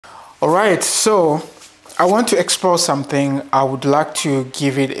All right, so I want to explore something. I would like to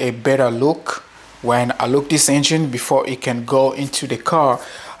give it a better look. When I look this engine before it can go into the car,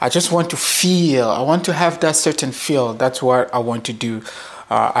 I just want to feel, I want to have that certain feel. That's what I want to do.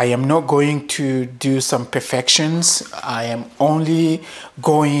 I am not going to do some perfections. I am only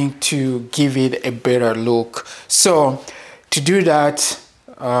going to give it a better look. So to do that,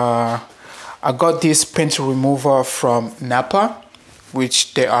 I got this paint remover from Napa,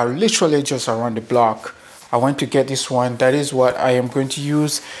 which they are literally just around the block. I want to get this one. That is what I am going to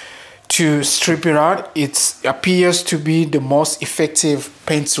use to strip it out. It appears to be the most effective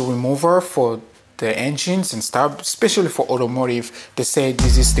paint remover for the engines and stuff, especially for automotive. They say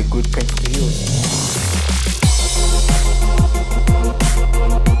this is the good paint to use.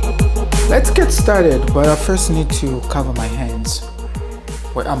 Let's get started, but I first need to cover my hands.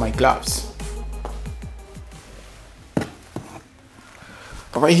 Where are my gloves?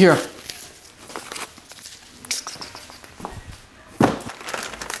 Right here.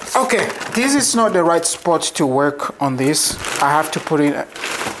 Okay, this is not the right spot to work on this. I have to put it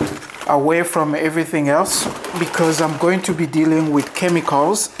away from everything else because I'm going to be dealing with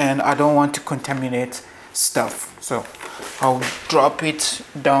chemicals and I don't want to contaminate stuff. So I'll drop it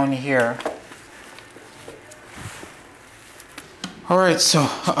down here. All right, so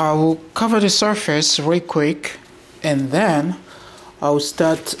I will cover the surface real quick and then I'll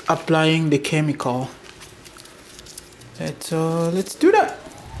start applying the chemical. Let's do that.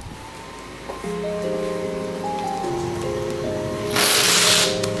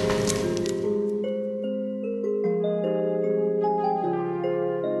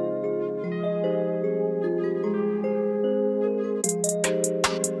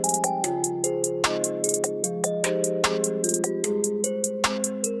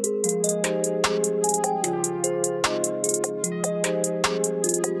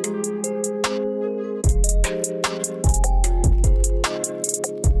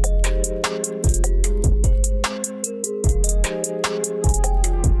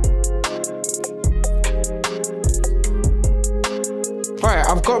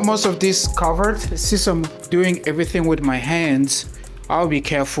 I've got most of this covered. Since I'm doing everything with my hands, I'll be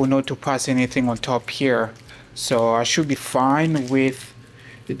careful not to pass anything on top here. So I should be fine with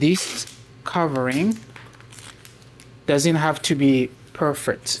this covering. Doesn't have to be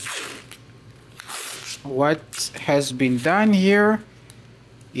perfect. What has been done here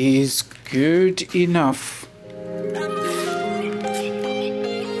is good enough.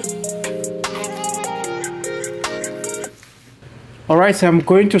 Alright, so I'm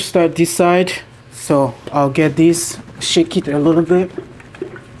going to start this side, so I'll get this, shake it a little bit,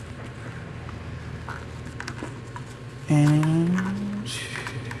 and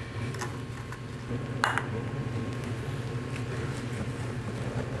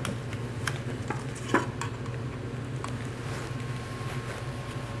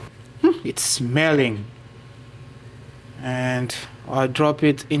it's smelling, and I'll drop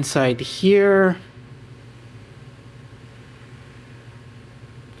it inside here.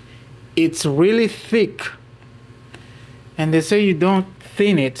 It's really thick and they say you don't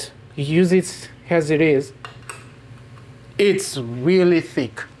thin it, you use it as it is. It's really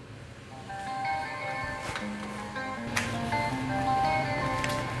thick.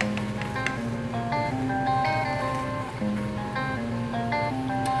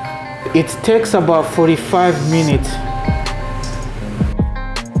 It takes about 45 minutes.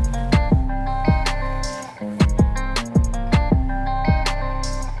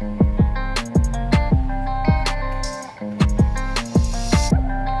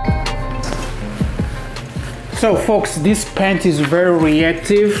 So folks, this paint is very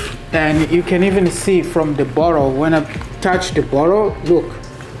reactive and you can even see from the bottle, when I touch the bottle, look,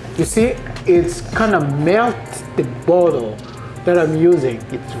 you see it's kind of melts the bottle that I'm using.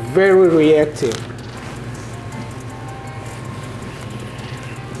 It's very reactive.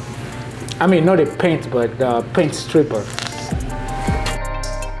 I mean, not the paint, but the paint stripper.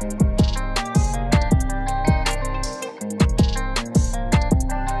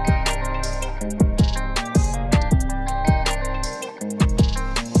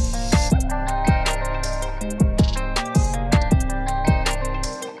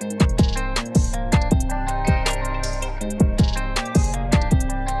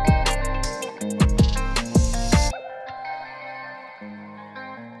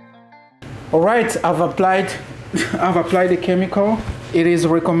 All right, I've applied the chemical. It is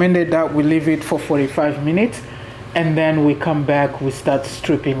recommended that we leave it for 45 minutes and then we come back, we start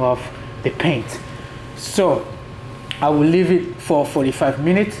stripping off the paint. So I will leave it for 45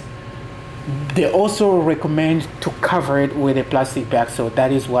 minutes They also recommend to cover it with a plastic bag, so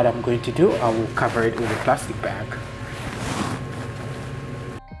that is what I'm going to do. I will cover it with a plastic bag.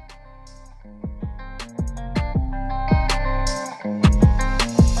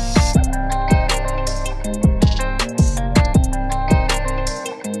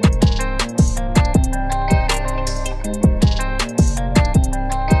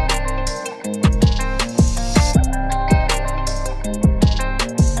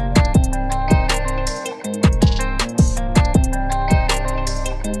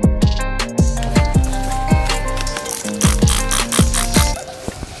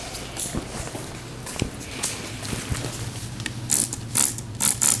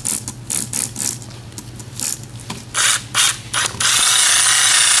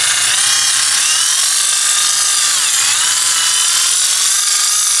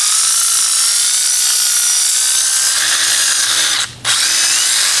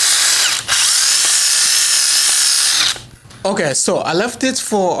 Okay, so I left it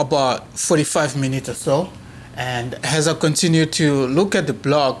for about 45 minutes or so, and as I continue to look at the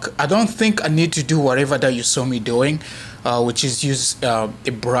block, I don't think I need to do whatever that you saw me doing, which is use a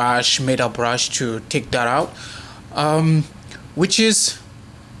brush, metal brush, to take that out, which is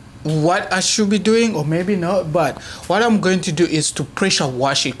what I should be doing, or maybe not. But what I'm going to do is to pressure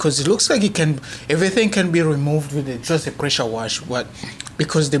wash it, because it looks like everything can be removed with just a pressure wash. But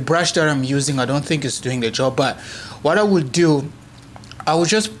because the brush that I'm using, I don't think it's doing the job. But what I will do, I will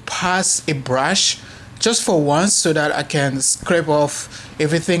just pass a brush just for once, so that I can scrape off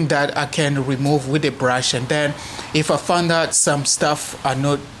everything that I can remove with a brush. And then if I find that some stuff are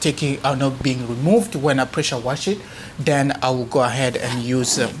not being removed when I pressure wash it, then I will go ahead and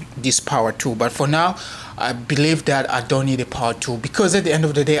use this power tool. But for now, I believe that I don't need a power tool, because at the end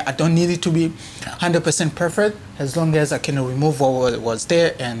of the day, I don't need it to be 100% perfect, as long as I can remove what was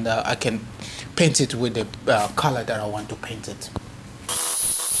there, and I can paint it with the color that I want to paint it.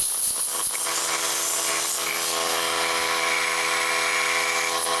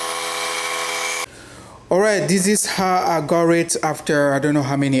 Alright, this is how I got it after I don't know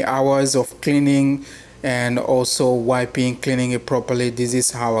how many hours of cleaning and also wiping, cleaning it properly. This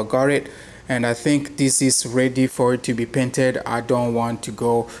is how I got it, and I think this is ready for it to be painted. I don't want to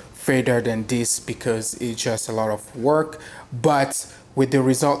go further than this because it's just a lot of work, but with the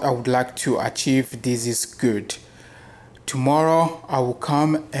result I would like to achieve, this is good. Tomorrow I will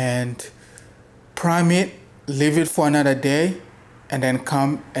come and prime it, leave it for another day, and then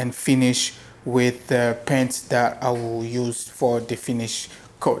come and finish with the paint that I will use for the finish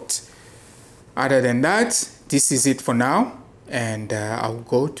coat. Other than that, this is it for now, and I'll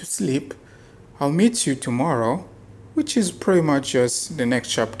go to sleep. I'll meet you tomorrow, which is pretty much just the next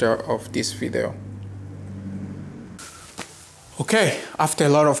chapter of this video. Okay, after a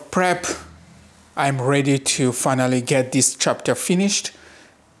lot of prep, I'm ready to finally get this chapter finished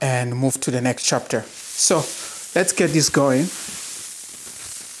and move to the next chapter. So let's get this going.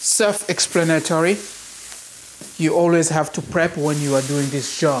 Self-explanatory. You always have to prep when you are doing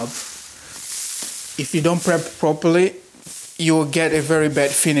this job. If you don't prep properly, you will get a very bad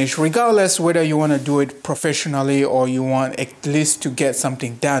finish, regardless whether you want to do it professionally or you want at least to get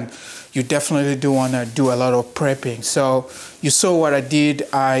something done. You definitely do want to do a lot of prepping. So you saw what I did.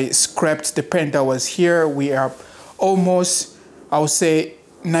 I scrapped the paint that was here. We are almost, I would say,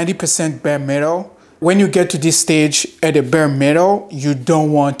 90% bare metal. When you get to this stage at the bare metal, you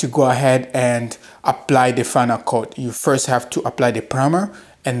don't want to go ahead and apply the final coat. You first have to apply the primer,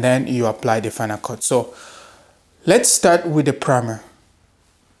 and then you apply the final coat. So let's start with the primer.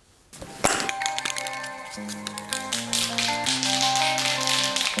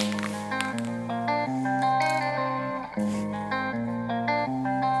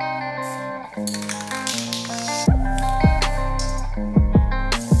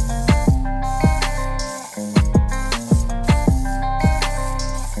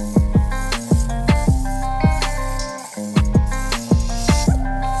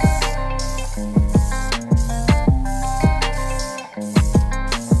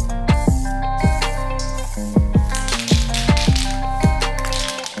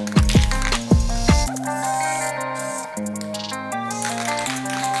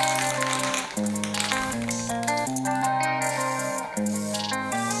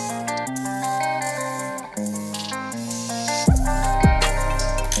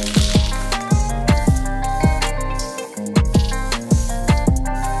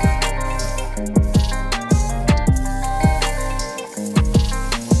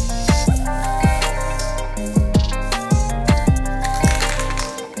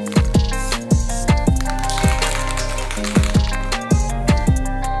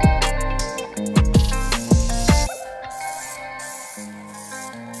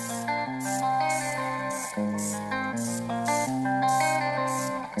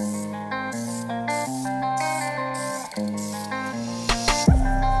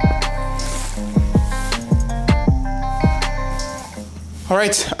 All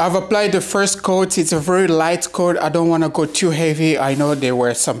right, I've applied the first coat. It's a very light coat. I don't want to go too heavy. I know there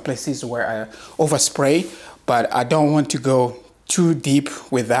were some places where I overspray, but I don't want to go too deep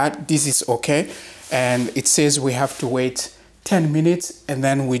with that. This is okay. And it says we have to wait 10 minutes and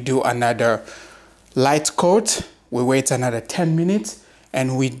then we do another light coat. We wait another 10 minutes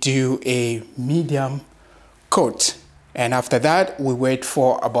and we do a medium coat. And after that, we wait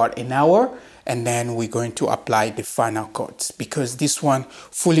for about an hour and then we're going to apply the final coat because this one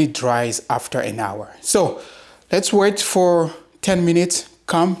fully dries after an hour. So let's wait for 10 minutes,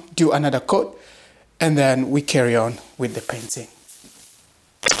 come do another coat, and then we carry on with the painting.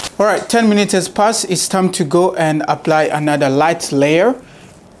 All right, 10 minutes has passed. It's time to go and apply another light layer.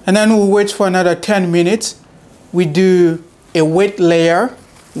 And then we wait for another 10 minutes. We do a wet layer,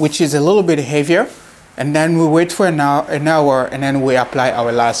 which is a little bit heavier. And then we wait for an hour and then we apply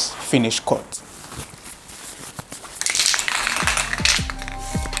our last finish coat.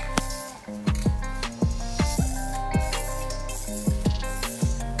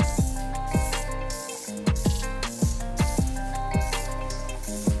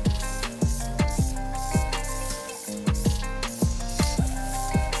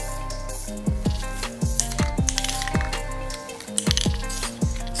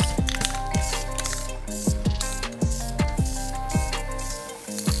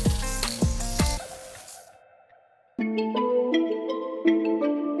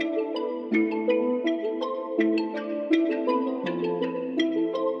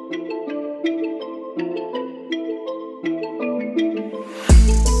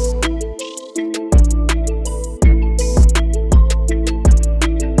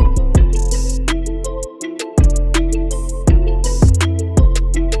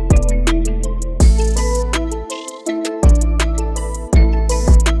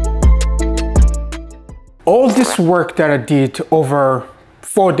 All this work that I did over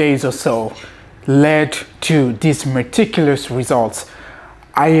 4 days or so led to these meticulous results.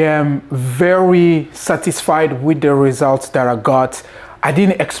 I am very satisfied with the results that I got. I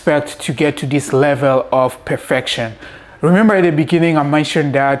didn't expect to get to this level of perfection. Remember at the beginning I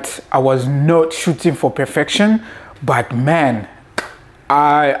mentioned that I was not shooting for perfection, but man,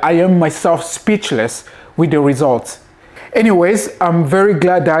 I am myself speechless with the results. Anyways, I'm very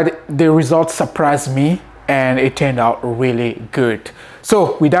glad that the results surprised me and it turned out really good.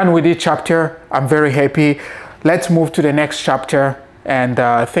 So we're done with this chapter. I'm very happy. Let's move to the next chapter, and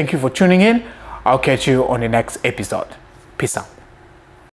thank you for tuning in. I'll catch you on the next episode. Peace out.